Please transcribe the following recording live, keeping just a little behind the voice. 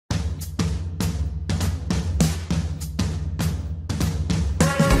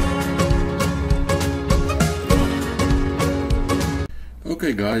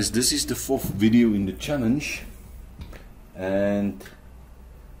Okay guys, this is the fourth video in the challenge, and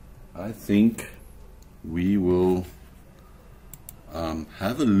I think we will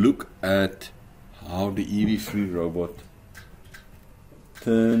have a look at how the EV3 robot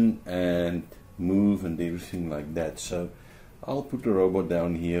turn and move and everything like that. So I'll put the robot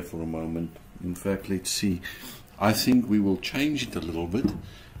down here for a moment. In fact, let's see, I think we will change it a little bit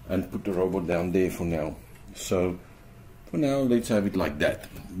and put the robot down there for now. So for now, let's have it like that.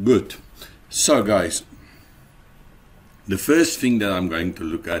 Good. So guys, the first thing that I'm going to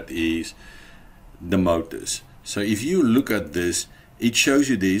look at is the motors. So if you look at this, it shows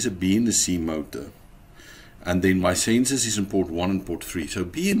you there is a B and a C motor, and then my sensors is in port 1 and port 3. So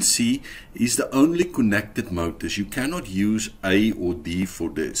B and C is the only connected motors. You cannot use A or D for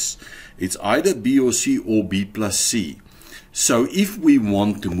this. It's either B or C or B plus C. So if we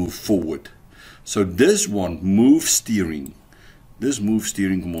want to move forward, so this one, move steering, this move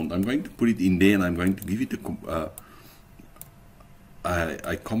steering command, I'm going to put it in there, and I'm going to give it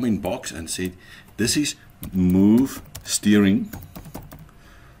a comment box and say this is move steering,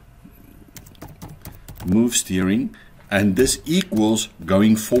 and this equals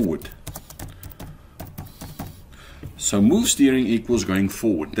going forward. So move steering equals going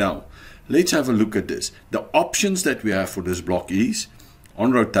forward. Now let's have a look at this. The options that we have for this block is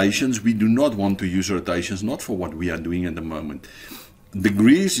on rotations. We do not want to use rotations, not for what we are doing at the moment.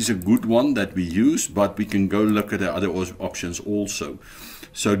 Degrees is a good one that we use, but we can go look at the other options also.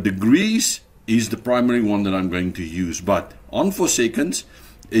 So degrees is the primary one that I'm going to use, but on for seconds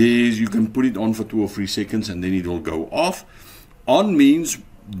is you can put it on for 2 or 3 seconds and then it will go off. On means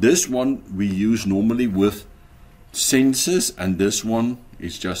this one we use normally with sensors, and this one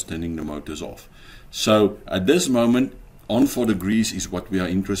is just turning the motors off. So at this moment, on for degrees is what we are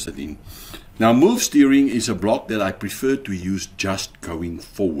interested in. Now move steering is a block that I prefer to use just going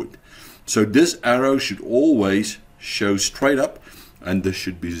forward. So this arrow should always show straight up, and this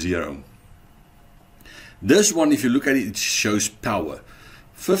should be 0. This one, if you look at it, it shows power.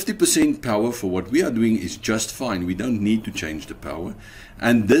 50% power for what we are doing is just fine. We don't need to change the power.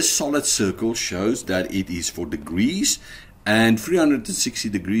 And this solid circle shows that it is for degrees, and 360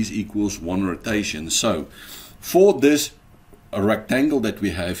 degrees equals 1 rotation. So for this rectangle that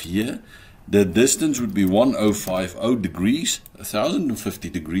we have here, the distance would be 1050 degrees, 1050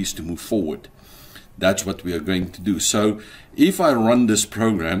 degrees to move forward. That's what we are going to do. So if I run this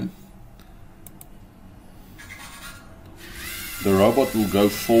program, the robot will go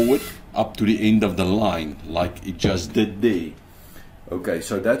forward up to the end of the line like it just did there. Okay,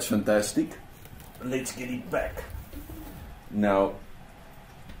 so that's fantastic. Let's get it back. Now,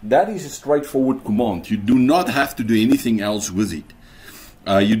 that is a straightforward command. You do not have to do anything else with it.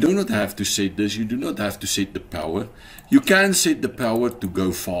 You do not have to set this. You do not have to set the power. You can set the power to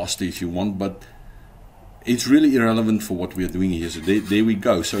go faster if you want, but it's really irrelevant for what we are doing here. So there we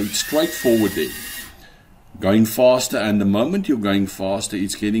go. So it's straightforward there. Going faster, and the moment you're going faster,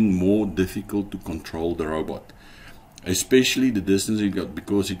 it's getting more difficult to control the robot. Especially the distance you got,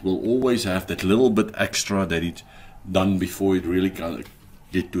 because it will always have that little bit extra that it's done before it really can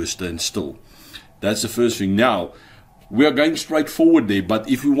get to a standstill. That's the first thing. Now, we are going straight forward there, but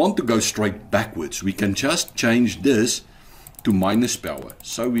if we want to go straight backwards, we can just change this to minus power.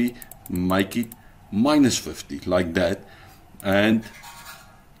 So we make it minus 50 like that, and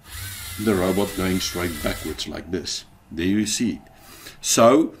the robot going straight backwards like this. There you see it.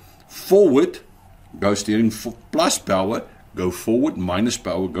 So forward, go steering for plus power, go forward, minus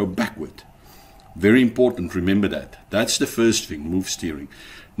power, go backward. Very important, remember that. That's the first thing, move steering.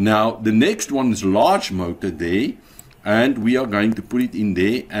 Now the next one is large motor there, and we are going to put it in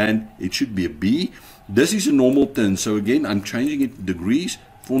there, and it should be a B. This is a normal turn, so again I'm changing it to degrees.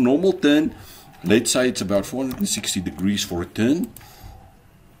 For normal turn, let's say it's about 460 degrees for a turn.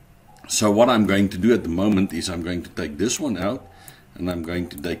 So what I'm going to do at the moment is I'm going to take this one out, and I'm going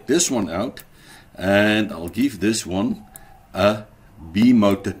to take this one out, and I'll give this one a B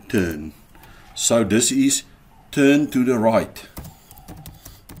motor turn. So this is turn to the right.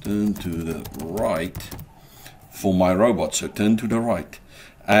 Turn to the right for my robot. So turn to the right.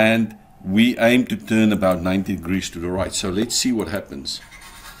 And we aim to turn about 90 degrees to the right. So let's see what happens.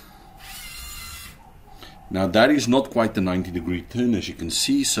 Now that is not quite the 90-degree turn, as you can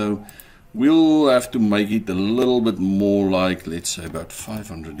see, so we'll have to make it a little bit more like, let's say, about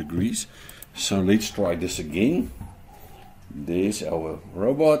 500 degrees. So let's try this again. There's our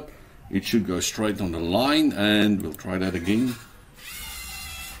robot. It should go straight on the line, and we'll try that again.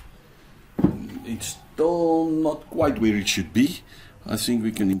 It's still not quite where it should be. I think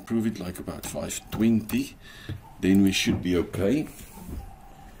we can improve it like about 520. Then we should be okay.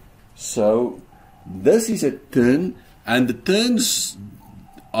 So this is a turn, and the turns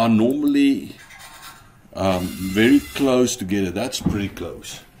are normally very close together. That's pretty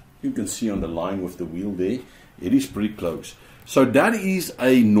close. You can see on the line with the wheel there, it is pretty close. So that is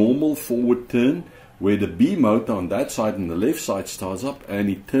a normal forward turn where the B motor on that side and the left side starts up and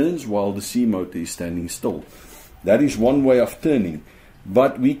it turns while the C motor is standing still. That is one way of turning.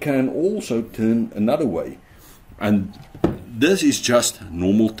 But we can also turn another way. And this is just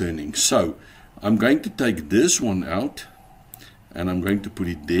normal turning. So I'm going to take this one out and I'm going to put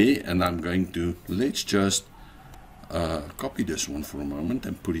it there, and I'm going to, let's just copy this one for a moment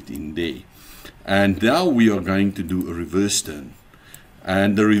and put it in there. And now we are going to do a reverse turn.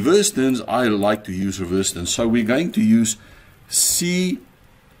 And the reverse turns, I like to use reverse turns. So we're going to use a C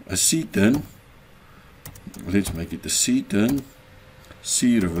turn. Let's make it a C turn,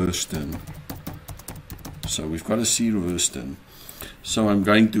 C reverse turn. So we've got a C reverse turn. So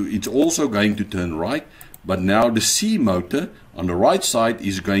it's also going to turn right, but now the C motor on the right side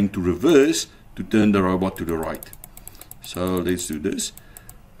is going to reverse to turn the robot to the right. So let's do this.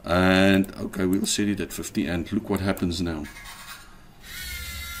 And okay, we'll set it at 50 and look what happens now.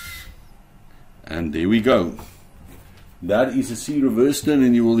 And there we go. That is a C reverse turn,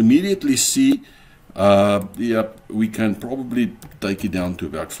 and you will immediately see we can probably take it down to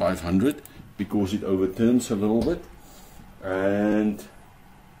about 500 because it overturns a little bit. And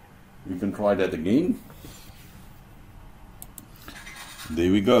we can try that again.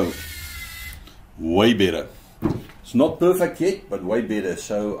 There we go. Way better. It's not perfect yet, but way better.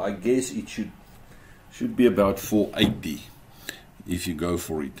 So I guess it should be about 480 if you go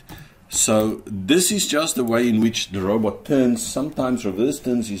for it. So this is just the way in which the robot turns. Sometimes reverse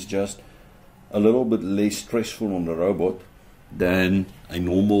turns is just a little bit less stressful on the robot than a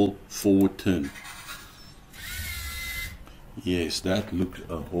normal forward turn. Yes, that looks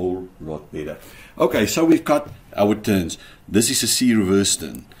a whole lot better. Okay, so we've got our turns. This is a C reverse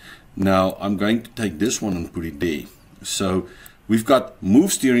turn. Now I'm going to take this one and put it there. So we've got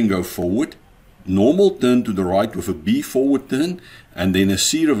move steering, go forward, normal turn to the right with a B forward turn, and then a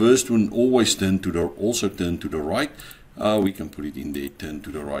C reverse turn, always turn to the right. We can put it in there, turn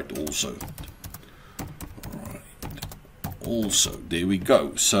to the right also. Right. Also, there we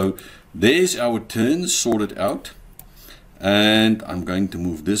go. So there's our turns sorted out. And I'm going to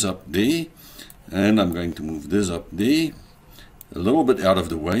move this up there, and I'm going to move this up there, a little bit out of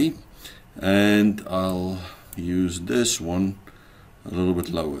the way, and I'll use this one a little bit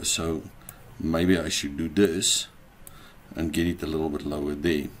lower. So maybe I should do this and get it a little bit lower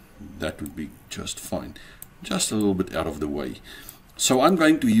there. That would be just fine, just a little bit out of the way. So I'm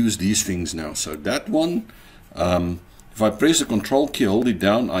going to use these things now. So that one, if I press the control key, hold it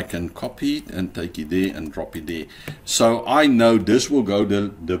down, I can copy it and take it there and drop it there. So I know this will go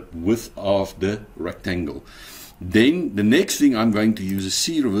the width of the rectangle. Then the next thing, I'm going to use a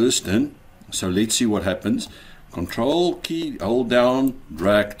C reverse turn. So let's see what happens. Control key, hold down,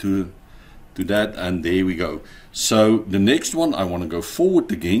 drag to that, and there we go. So the next one, I want to go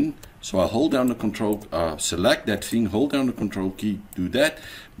forward again. So I hold down the control, select that thing, hold down the control key, do that.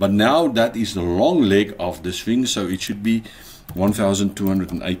 But now that is the long leg of this thing, so it should be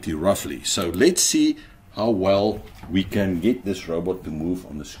 1280 roughly. So let's see how well we can get this robot to move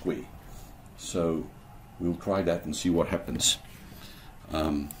on the square. So we'll try that and see what happens.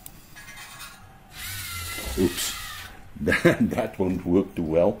 Oops, that won't work too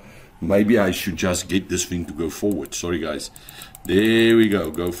well. Maybe I should just get this thing to go forward. Sorry guys. There we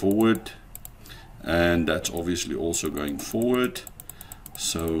go forward, and that's obviously also going forward.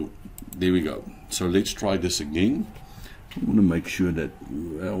 So there we go. So let's try this again. I want to make sure that,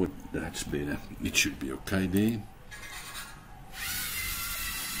 well, that's better. It should be okay there.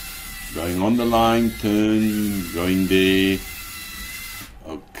 Going on the line, turn, going there.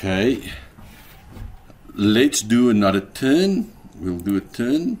 Okay. Let's do another turn. We'll do a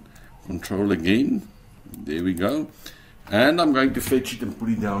turn. Control again. There we go. And I'm going to fetch it and put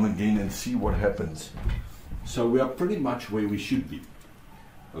it down again and see what happens. So we are pretty much where we should be.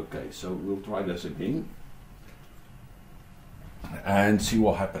 Okay, so we'll try this again and see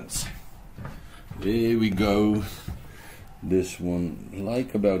what happens. There we go. This one,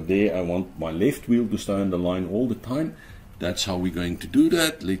 like about there. I want my left wheel to stay on the line all the time. That's how we're going to do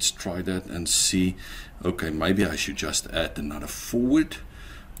that. Let's try that and see. Okay, maybe I should just add another forward.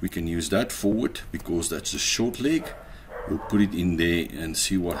 We can use that forward because that's a short leg. We'll put it in there and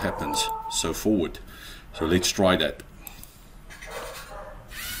see what happens. So forward. So let's try that.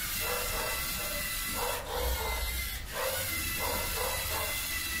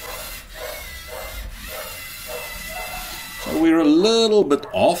 So we're a little bit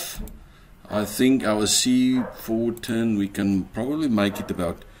off. I think our C forward turn, we can probably make it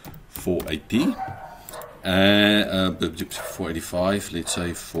about 480. 485, let's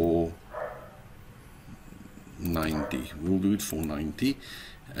say 490. We'll do it 490.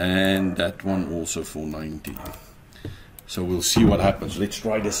 And that one also 490. So we'll see what happens. Let's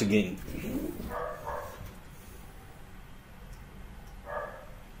try this again.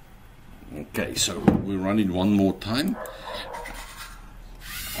 Okay, so we'll run it one more time.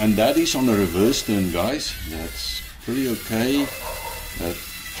 And that is on a reverse turn, guys. That's pretty okay. That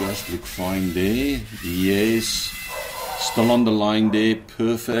just look fine there. Yes. Still on the line there.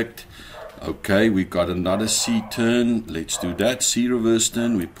 Perfect. Okay, we got another C turn. Let's do that. C reverse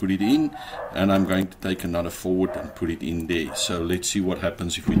turn. We put it in. And I'm going to take another forward and put it in there. So let's see what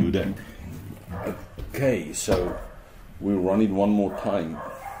happens if we do that. Okay, so we'll run it one more time.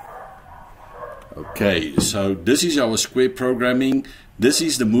 Okay, so this is our square programming. This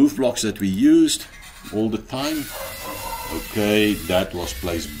is the move blocks that we used all the time. Okay, that was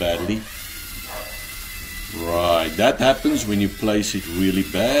placed badly. Right, that happens when you place it really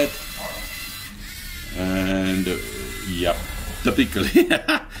bad. And yeah,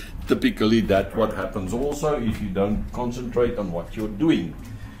 typically that's what happens also if you don't concentrate on what you're doing,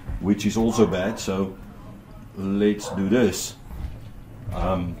 which is also bad. So let's do this.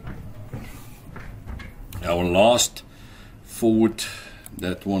 Our last forward,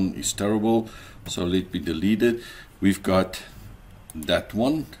 that one is terrible, so let me delete it. We've got that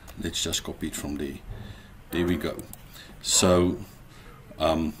one. Let's just copy it from there. There we go. So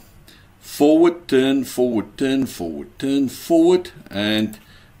forward, turn, forward, turn, forward, turn, forward, and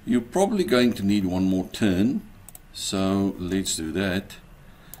you're probably going to need one more turn. So let's do that.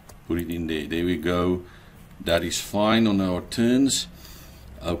 Put it in there. There we go. That is fine on our turns.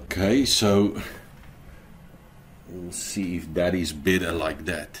 Okay, so we'll see if that is better like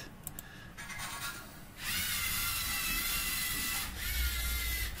that.